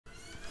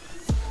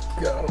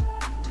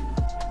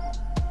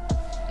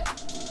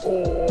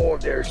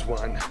there's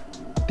one.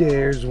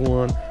 There's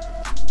one.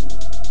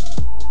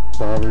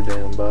 Bob her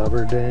down, bob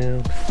her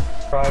down.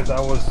 Surprise,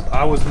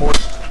 I was more.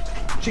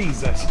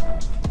 Jesus.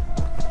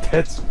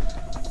 That's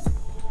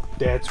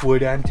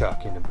what I'm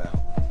talking about.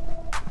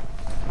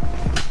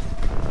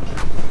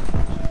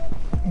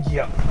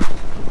 Yep.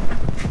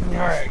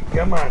 Alright,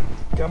 come on.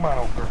 Come on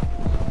over.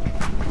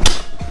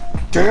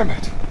 Damn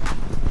it.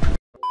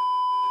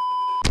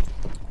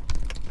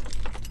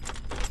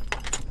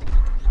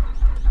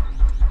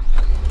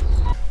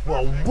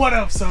 Well, what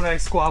up,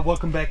 Sodax Squad?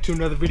 Welcome back to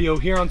another video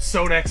here on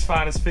Sodax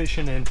Finest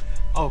Fishing. And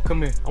oh,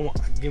 come here.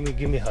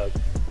 Give me a hug.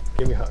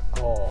 Give me a hug.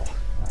 Oh,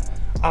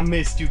 I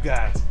missed you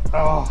guys.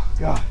 Oh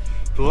God,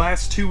 the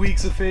last 2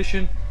 weeks of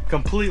fishing,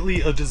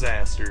 completely a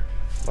disaster.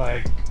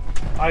 Like,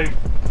 I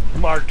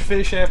marked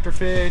fish after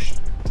fish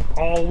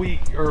all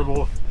week, or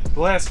the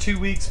last 2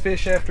 weeks,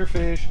 fish after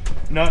fish.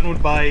 Nothing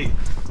would bite.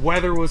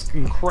 Weather was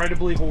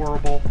incredibly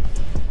horrible.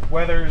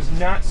 Weather is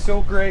not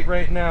so great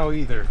right now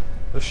either.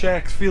 The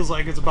shack feels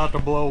like it's about to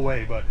blow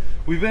away, but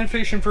we've been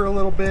fishing for a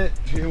little bit.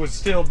 It was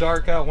still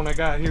dark out when I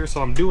got here,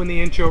 so I'm doing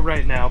the intro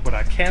right now, but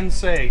I can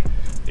say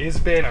it's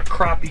been a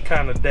crappie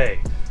kind of day.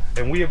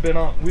 And we've been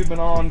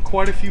on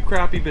quite a few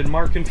crappie, been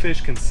marking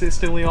fish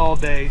consistently all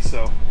day,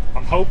 so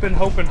I'm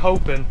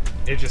hoping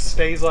it just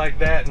stays like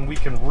that and we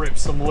can rip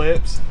some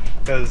lips,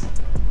 because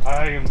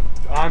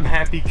I'm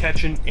happy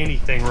catching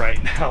anything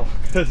right now,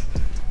 because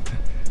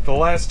the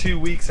last 2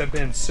 weeks have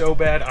been so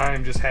bad. I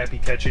am just happy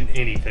catching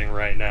anything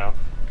right now.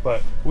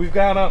 But we've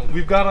got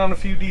on a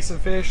few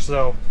decent fish,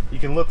 so you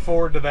can look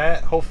forward to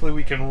that. Hopefully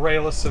we can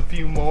rail us a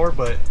few more,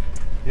 but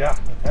yeah,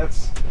 I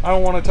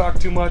don't want to talk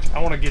too much.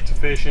 I want to get to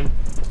fishing.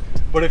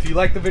 But if you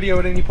like the video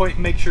at any point,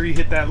 make sure you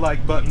hit that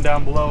like button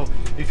down below.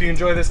 If you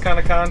enjoy this kind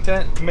of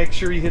content, make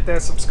sure you hit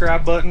that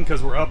subscribe button,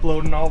 because we're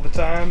uploading all the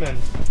time. And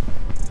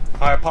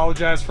I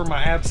apologize for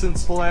my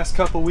absence the last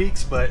couple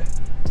weeks, but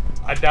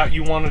I doubt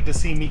you wanted to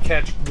see me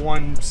catch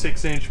one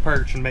 6-inch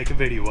perch and make a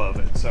video of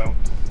it. So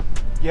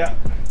yeah,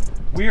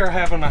 we are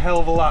having a hell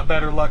of a lot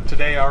better luck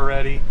today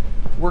already.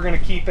 We're gonna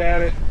keep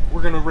at it.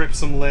 We're gonna rip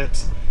some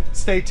lips.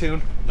 Stay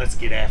tuned. Let's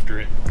get after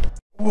it.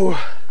 Ooh.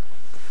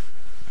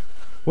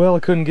 Well, I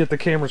couldn't get the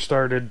camera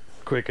started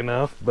quick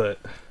enough, but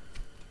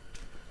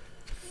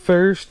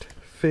first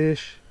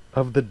fish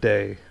of the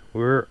day.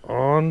 We're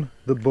on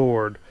the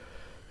board.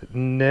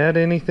 Not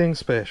anything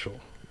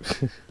special.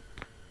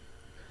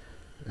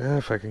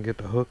 If I can get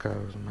the hook out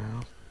of his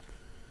mouth.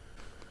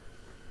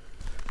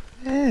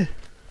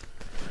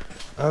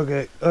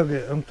 Okay,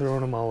 I'm throwing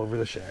them all over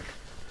the shack.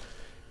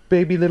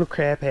 Baby little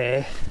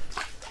crappie.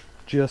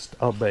 Just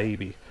a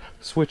baby.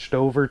 Switched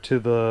over to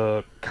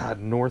the,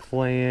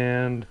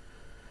 Northland.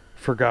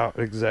 Forgot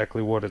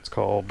exactly what it's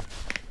called.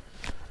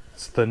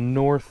 It's the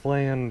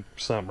Northland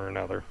something or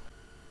another.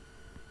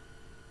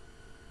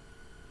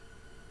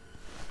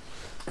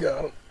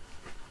 Got him.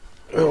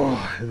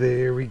 Oh,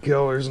 there we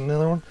go. There's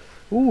another one.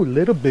 Ooh, a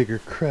little bigger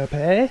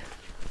crappie.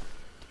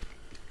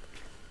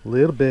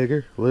 Little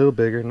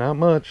bigger, not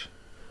much.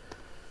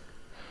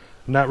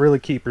 Not really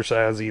keeper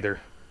size either.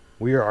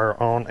 We are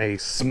on a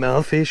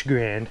small fish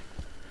grind.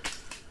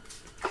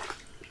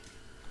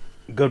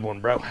 Good one,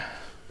 bro.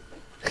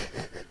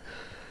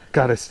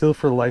 God, I still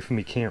for the life of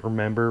me can't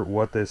remember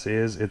what this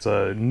is. It's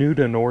a new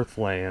to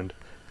Northland.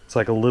 It's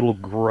like a little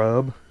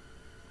grub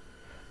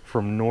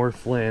from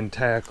Northland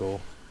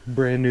Tackle.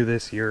 Brand new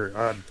this year.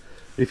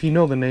 If you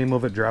know the name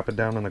of it, drop it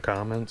down in the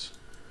comments.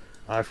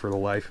 I, for the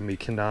life of me,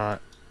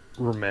 cannot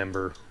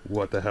remember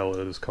what the hell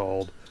it is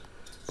called.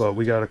 But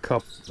we got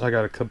I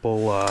got a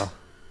couple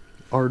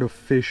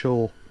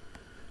artificial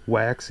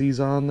waxies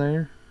on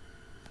there.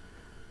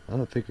 I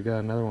don't think I got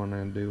another one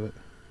to do it.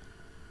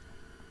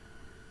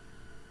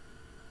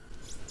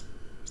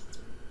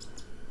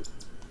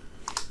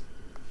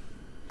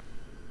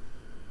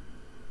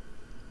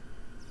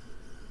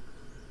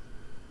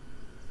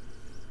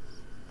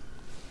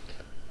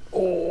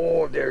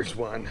 Oh, there's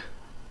one.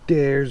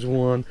 There's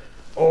one.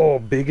 Oh,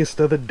 biggest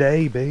of the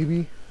day,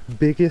 baby.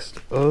 Biggest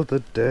of the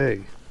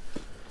day.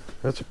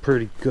 That's a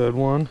pretty good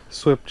one.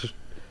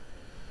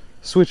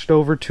 Switched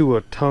over to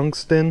a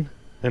tungsten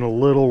and a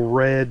little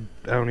red,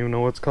 I don't even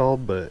know what it's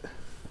called, but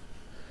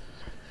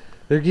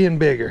they're getting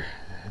bigger.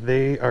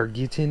 They are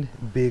getting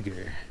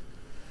bigger.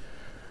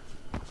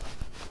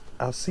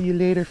 I'll see you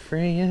later,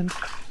 friend.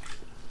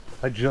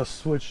 I just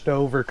switched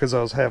over because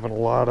I was having a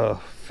lot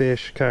of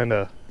fish kind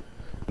of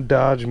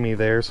dodge me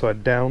there, so I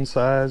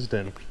downsized,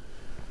 and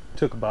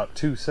took about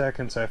 2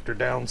 seconds after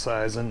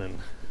downsizing and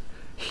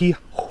he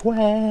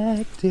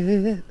whacked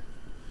it.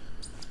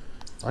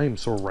 I am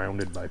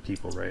surrounded by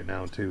people right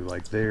now too.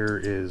 Like, there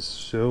is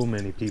so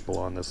many people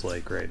on this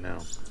lake right now.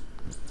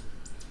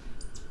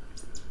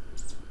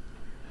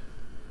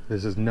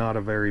 This is not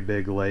a very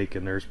big lake,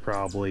 and there's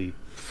probably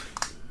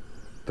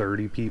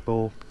 30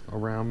 people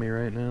around me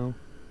right now.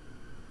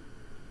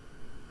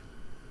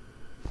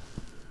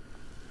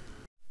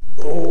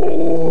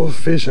 Oh,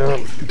 fish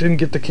on. Didn't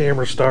get the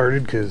camera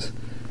started because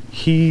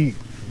he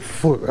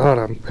God,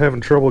 I'm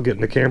having trouble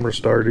getting the camera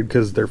started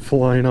because they're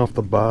flying off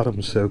the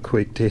bottom so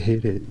quick to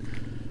hit it.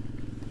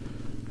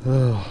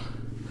 Oh,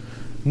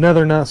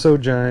 another not so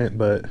giant,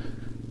 but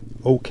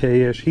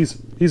okay-ish.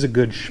 He's a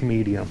good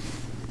medium.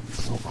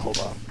 Oh, hold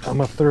on. I'm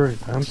a third.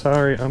 I'm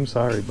sorry,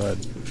 bud.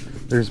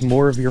 There's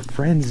more of your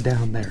friends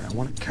down there. I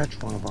want to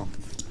catch one of them.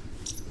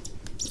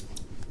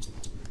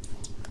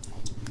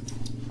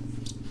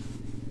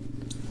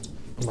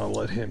 I'm gonna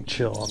let him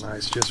chill on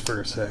ice just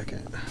for a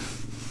second.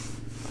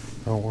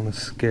 I don't want to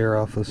scare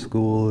off of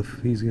school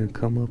if he's gonna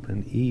come up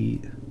and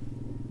eat.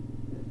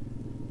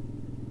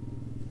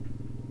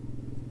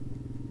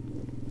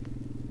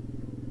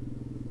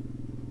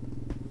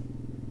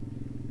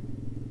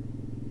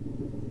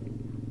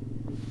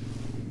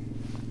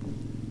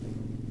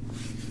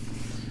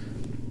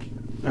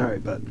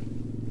 Alright, bud.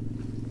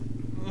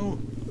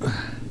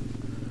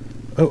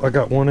 Oh, I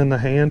got one in the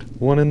hand.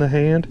 One in the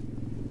hand.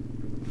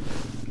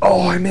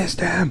 Oh, I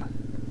missed him!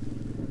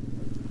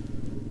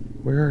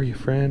 Where are you,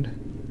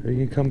 friend? Are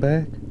you gonna come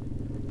back?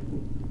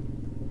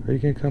 Are you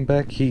gonna come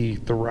back? He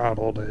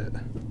throttled it.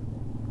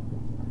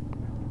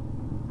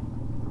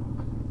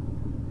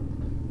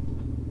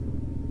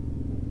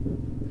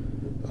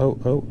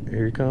 Oh,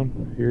 here he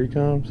comes. Here he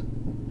comes.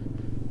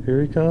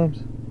 Here he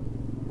comes.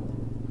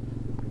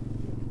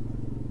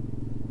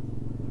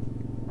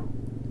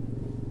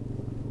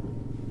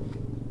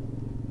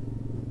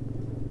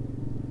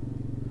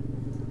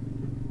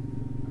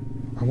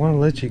 I want to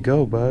let you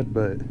go, bud,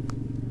 but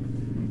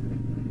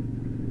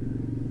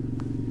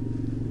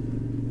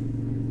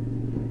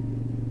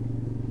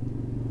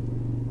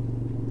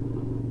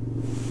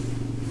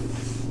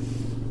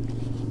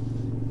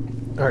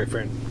alright,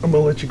 friend, I'm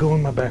gonna let you go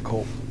in my back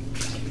hole.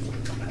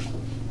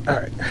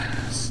 Alright,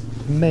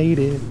 made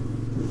it.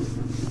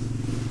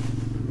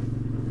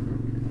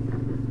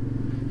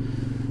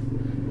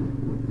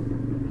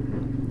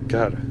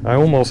 God, I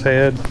almost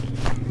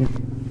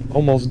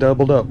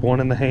doubled up,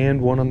 one in the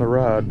hand, one on the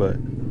rod, but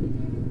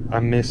I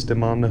missed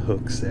him on the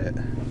hook set.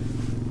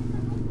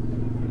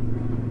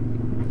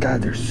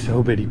 God, there's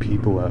so many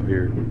people out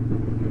here.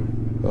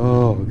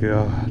 Oh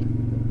God.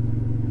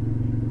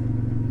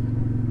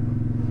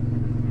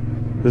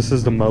 This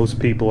is the most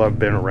people I've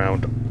been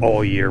around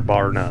all year,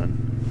 bar none.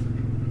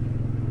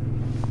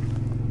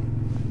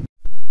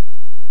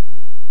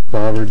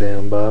 Bob her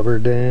down, bob her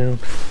down.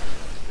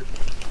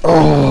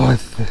 Oh,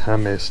 I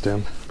missed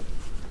him.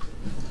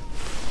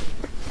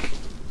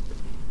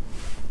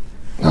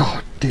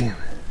 Oh, damn it.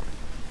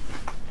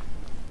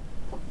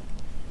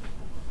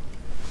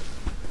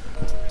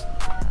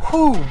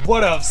 Whew,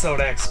 what up,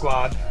 Sodak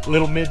Squad?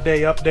 Little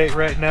midday update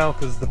right now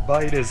because the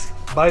bite is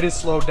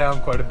slowed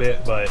down quite a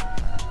bit, but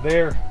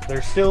they're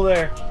still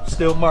there,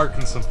 still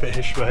marking some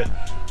fish, but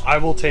I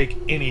will take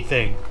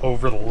anything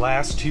over the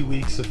last 2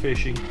 weeks of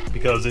fishing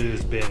because it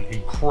has been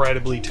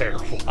incredibly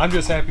terrible. I'm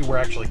just happy we're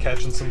actually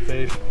catching some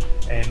fish,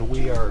 and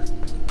we are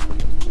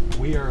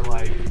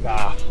like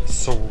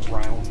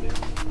surrounded.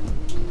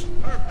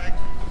 Perfect.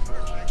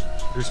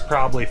 There's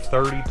probably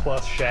 30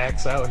 plus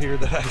shacks out here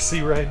that I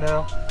see right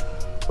now,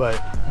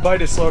 but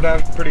bite is slowed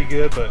down pretty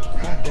good, but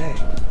god dang.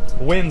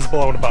 The wind's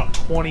blowing about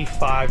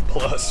 25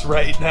 plus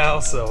right now,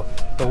 so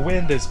the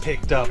wind has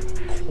picked up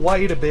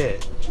quite a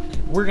bit.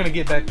 We're gonna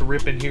get back to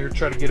ripping here,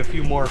 try to get a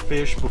few more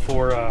fish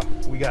before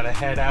we gotta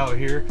head out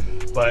here,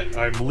 but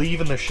I'm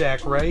leaving the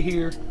shack right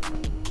here,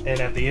 and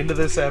at the end of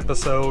this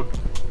episode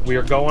we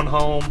are going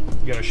home,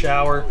 gonna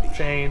shower,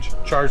 change,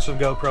 charge some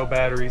GoPro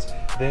batteries,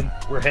 then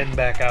we're heading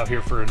back out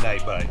here for a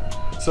night bite.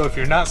 So if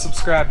you're not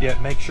subscribed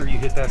yet, make sure you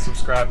hit that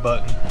subscribe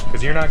button,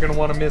 because you're not going to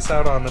want to miss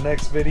out on the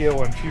next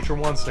video and future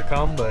ones to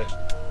come. But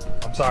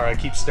I'm sorry, I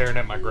keep staring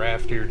at my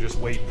graph here, just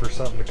waiting for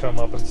something to come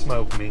up and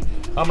smoke me.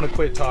 I'm going to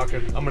quit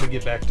talking, I'm going to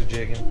get back to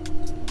jigging,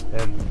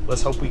 and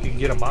let's hope we can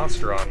get a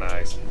monster on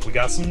ice. We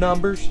got some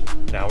numbers,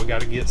 now we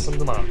got to get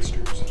some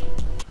monsters.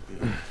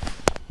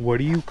 What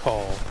do you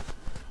call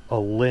a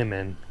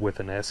lemon with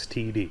an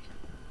STD?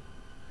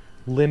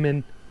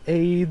 Lemon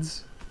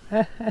AIDS?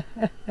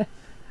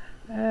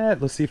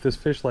 Let's see if this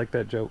fish like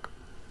that joke.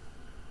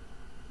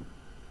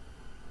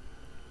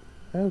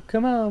 Oh,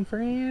 come on,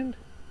 friend.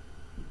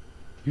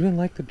 You didn't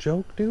like the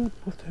joke, dude?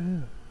 What the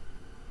hell?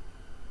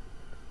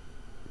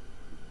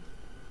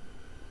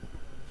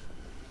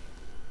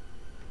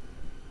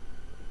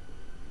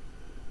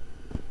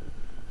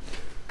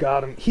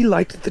 Got him. He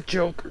liked the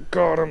joke.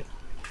 Got him.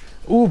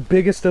 Ooh,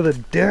 biggest of the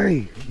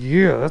day.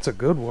 Yeah, that's a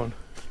good one.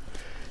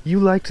 You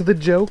liked the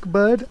joke,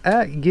 bud?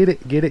 Ah, get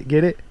it, get it,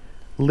 get it.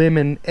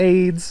 Lemon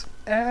AIDS.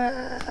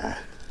 Ah.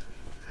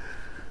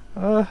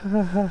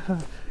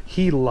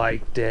 He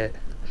liked it.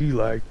 He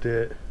liked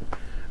it.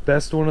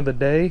 Best one of the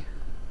day?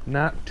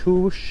 Not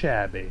too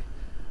shabby.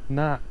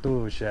 Not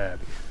too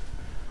shabby.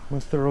 I'm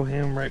gonna throw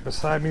him right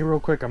beside me real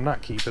quick. I'm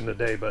not keeping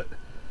today, but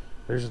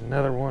there's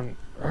another one.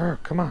 Oh,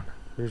 come on.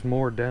 There's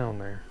more down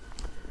there.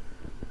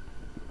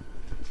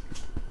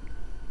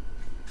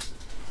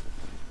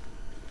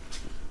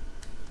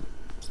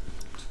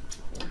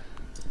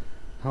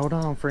 Hold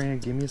on,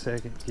 friend. Give me a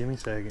second. Give me a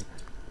second.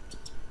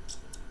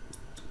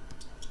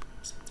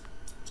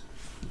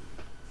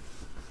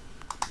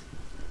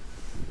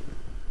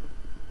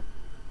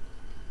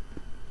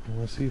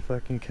 Let's see if I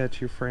can catch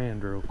your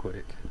friend real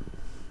quick.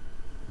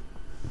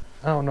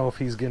 I don't know if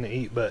he's gonna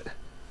eat, but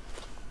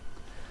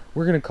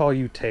we're gonna call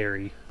you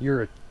Terry.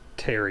 You're a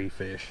Terry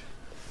fish.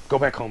 Go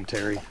back home,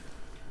 Terry.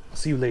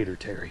 See you later,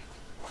 Terry.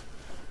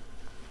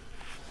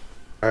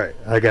 Alright,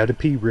 I gotta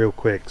pee real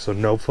quick, so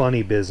no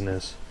funny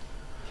business.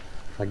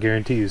 I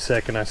guarantee you, the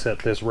second I set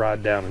this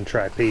rod down and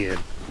try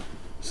peeing,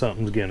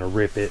 something's gonna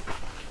rip it.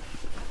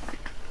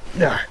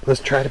 Alright,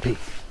 let's try to pee.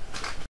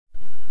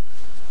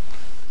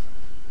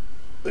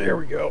 There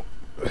we go.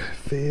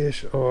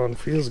 Fish on,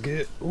 feels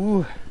good.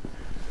 Ooh.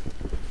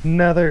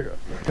 Another,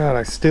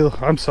 God,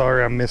 I'm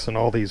sorry I'm missing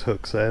all these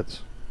hook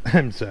sets.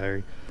 I'm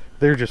sorry.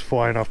 They're just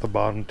flying off the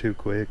bottom too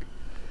quick.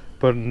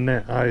 But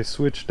I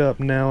switched up,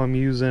 now I'm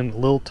using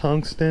little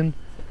tungsten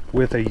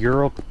with a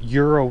Euro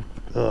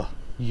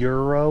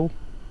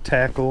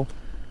tackle,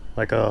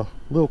 like a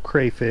little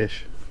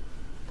crayfish.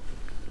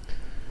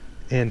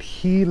 And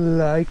he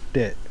liked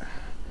it.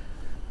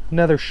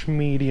 Another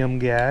medium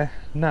guy,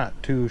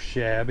 not too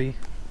shabby.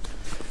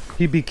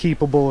 He'd be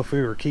keepable if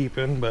we were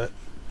keeping, but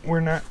we're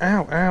not.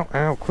 Ow, ow,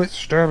 ow, quit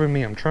stabbing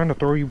me. I'm trying to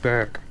throw you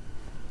back.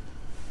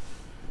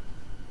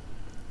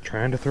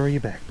 Trying to throw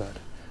you back, bud.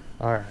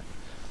 Alright.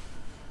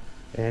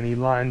 And he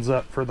lines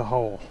up for the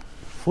hole.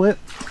 Flip.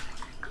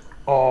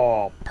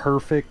 Oh,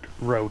 perfect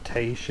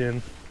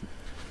rotation.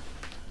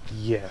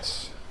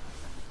 Yes.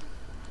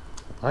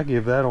 I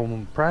give that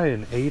one probably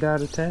an 8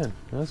 out of 10.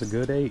 That's a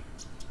good 8.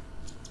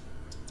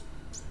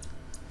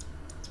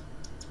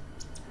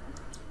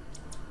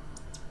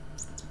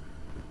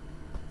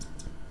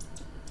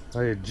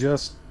 I had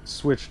just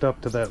switched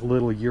up to that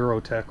little Euro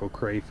tackle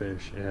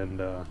crayfish,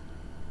 and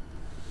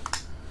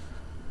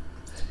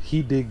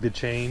he digged the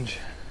change.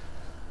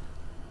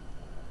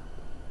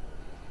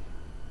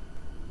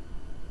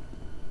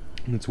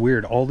 It's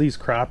weird, all these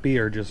crappie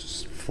are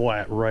just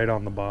flat right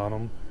on the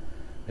bottom,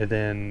 and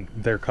then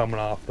they're coming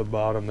off the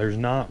bottom. There's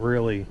not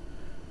really,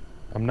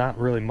 I'm not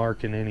really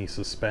marking any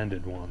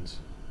suspended ones.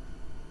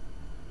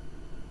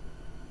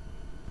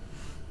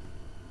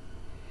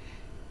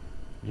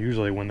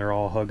 Usually when they're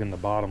all hugging the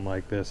bottom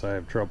like this, I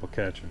have trouble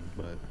catching,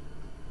 but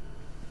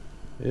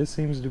it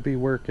seems to be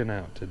working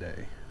out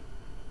today.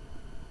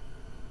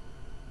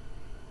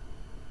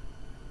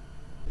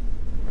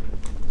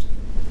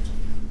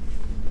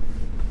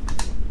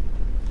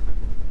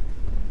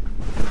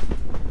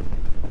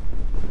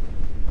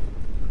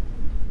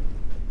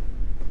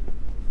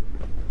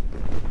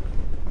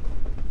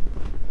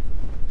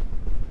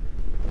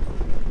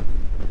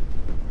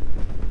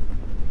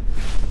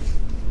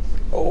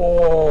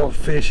 Oh,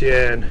 fish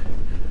in.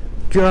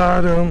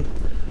 Got him.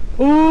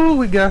 Oh,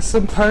 we got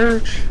some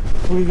perch.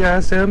 We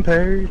got some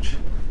perch.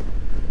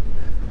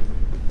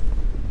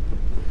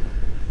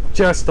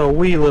 Just a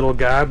wee little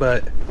guy,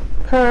 but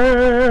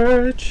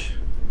perch.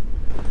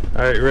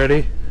 Alright,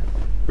 ready?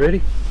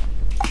 Ready?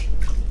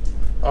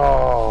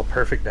 Oh,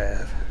 perfect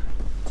dive.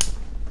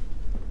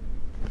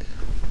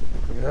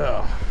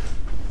 Yeah.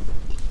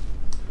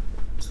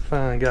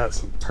 Finally got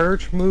some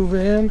perch move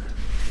in.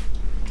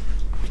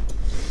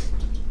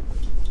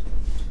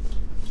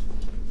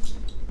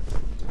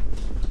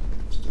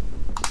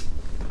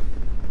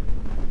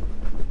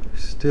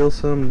 Still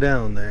some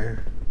down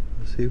there.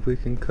 Let's see if we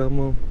can come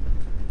on.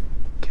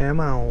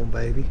 Come on,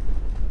 baby.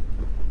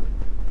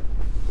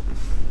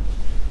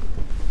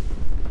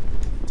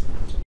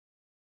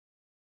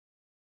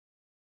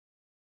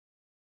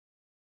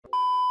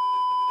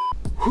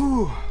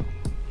 Whew.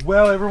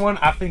 Well, everyone,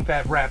 I think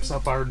that wraps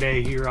up our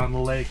day here on the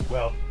lake.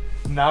 Well,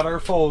 not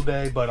our full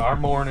day, but our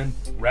morning.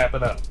 Wrap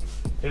it up.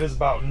 It is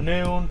about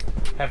noon.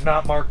 Have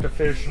not marked a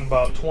fish in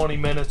about 20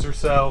 minutes or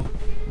so.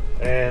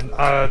 And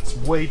it's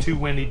way too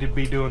windy to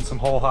be doing some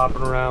hole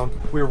hopping around.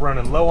 We're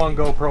running low on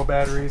GoPro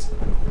batteries.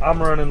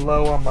 I'm running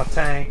low on my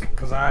tank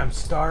because I'm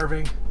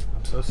starving.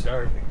 I'm so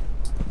starving.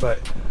 But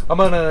I'm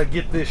gonna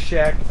get this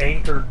shack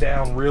anchored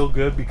down real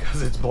good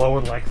because it's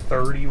blowing like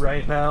 30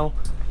 right now.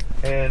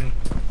 And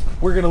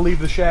we're gonna leave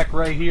the shack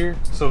right here.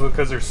 So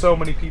because there's so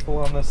many people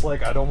on this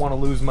lake, I don't want to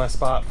lose my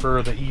spot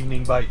for the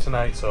evening bite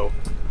tonight. So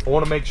I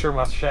want to make sure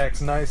my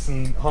shack's nice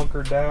and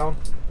hunkered down.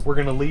 We're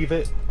gonna leave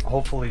it.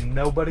 Hopefully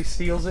nobody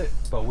steals it,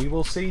 but we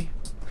will see.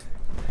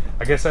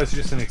 I guess that's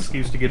just an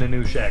excuse to get a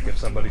new shack if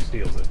somebody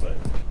steals it. But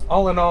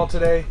all in all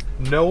today,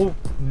 no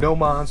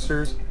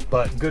monsters,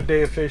 but good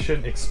day of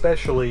fishing,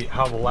 especially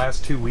how the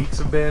last 2 weeks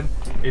have been.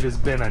 It has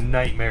been a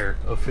nightmare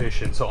of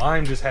fishing. So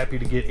I'm just happy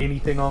to get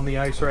anything on the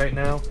ice right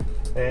now.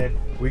 And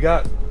we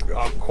got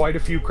quite a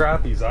few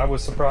crappies. I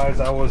was surprised.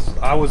 I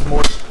was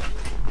more,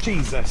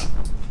 Jesus.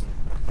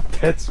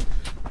 That's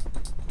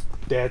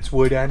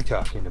what I'm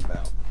talking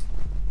about.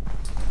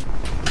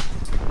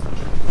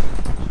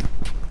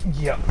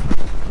 Yep.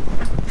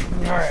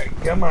 Alright,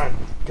 come on.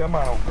 Come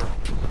on, girl.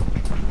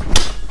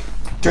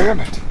 Damn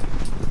it.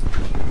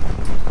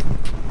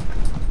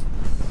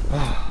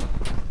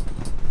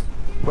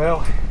 Well,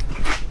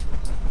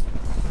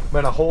 I'm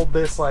gonna hold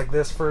this like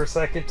this for a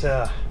second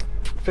to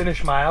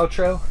finish my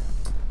outro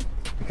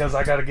because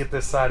I gotta get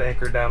this side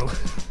anchored down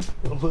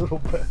a little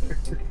better.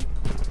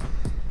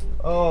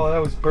 Oh, that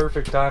was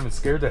perfect time. It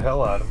scared the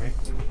hell out of me.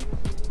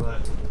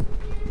 But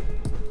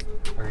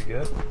are you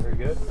good? Are you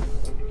good?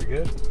 You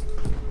good?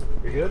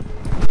 You good?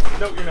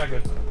 Nope, you're not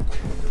good.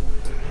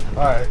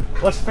 Alright,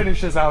 let's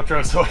finish this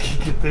outro so I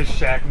can get this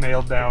shack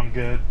nailed down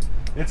good.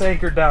 It's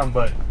anchored down,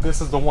 but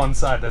this is the one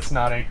side that's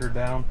not anchored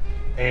down,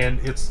 and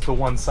it's the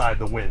one side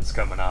the wind's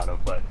coming out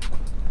of, but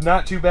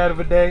not too bad of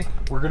a day.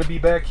 We're going to be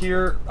back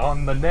here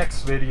on the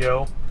next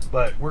video,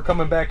 but we're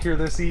coming back here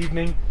this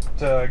evening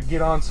to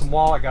get on some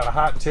walleye. I got a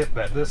hot tip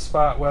at this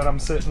spot what I'm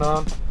sitting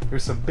on.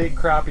 There's some big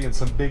crappie and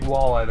some big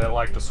walleye that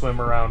like to swim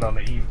around on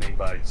the evening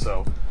bite.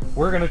 So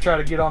we're going to try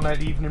to get on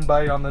that evening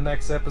bite on the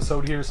next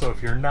episode here. So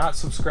if you're not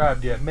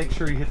subscribed yet, make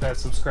sure you hit that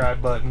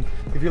subscribe button.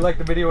 If you like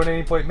the video at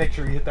any point, make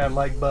sure you hit that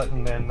like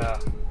button. And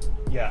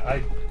yeah,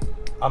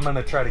 I'm going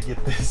to try to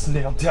get this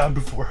nailed down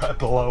before I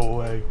blow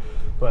away.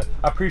 But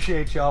I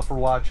appreciate y'all for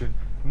watching.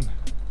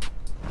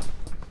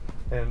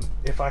 And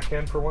if I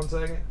can for 1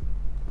 second.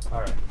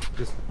 Alright,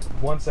 just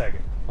 1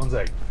 second. 1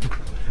 second.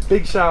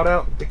 Big shout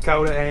out,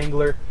 Dakota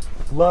Angler.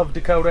 Love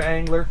Dakota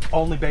Angler.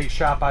 Only bait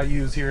shop I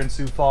use here in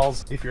Sioux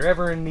Falls. If you're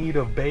ever in need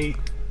of bait,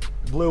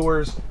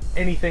 lures,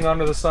 anything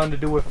under the sun to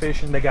do with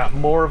fishing, they got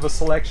more of a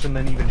selection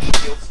than even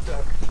Shields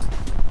does.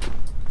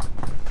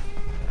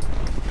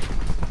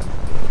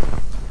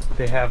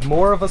 They have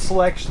more of a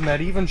selection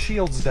that even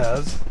Shields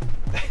does.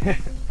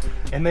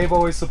 And they've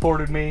always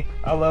supported me.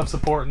 I love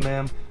supporting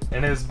them.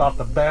 And it's about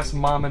the best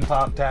mom and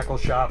pop tackle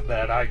shop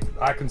that I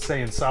can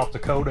say in South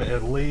Dakota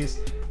at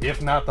least,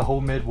 if not the whole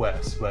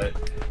Midwest.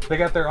 But they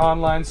got their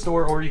online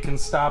store, or you can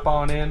stop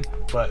on in.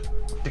 But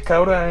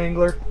Dakota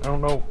Angler, I don't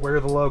know where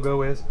the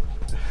logo is.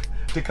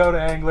 Dakota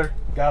Angler,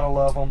 gotta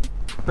love them.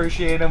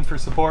 Appreciate them for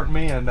supporting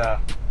me. And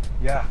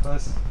yeah,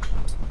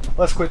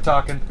 let's quit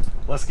talking.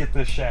 Let's get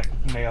this shack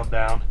nailed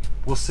down.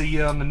 We'll see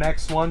you on the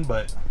next one,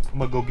 but I'm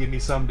gonna go get me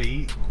something to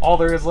eat. All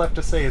there is left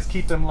to say is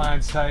keep them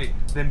lines tight,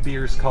 them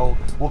beers cold.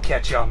 We'll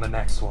catch you on the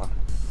next one.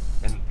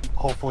 And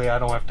hopefully I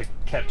don't have to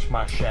catch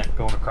my shack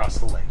going across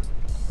the lake.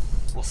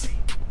 We'll see.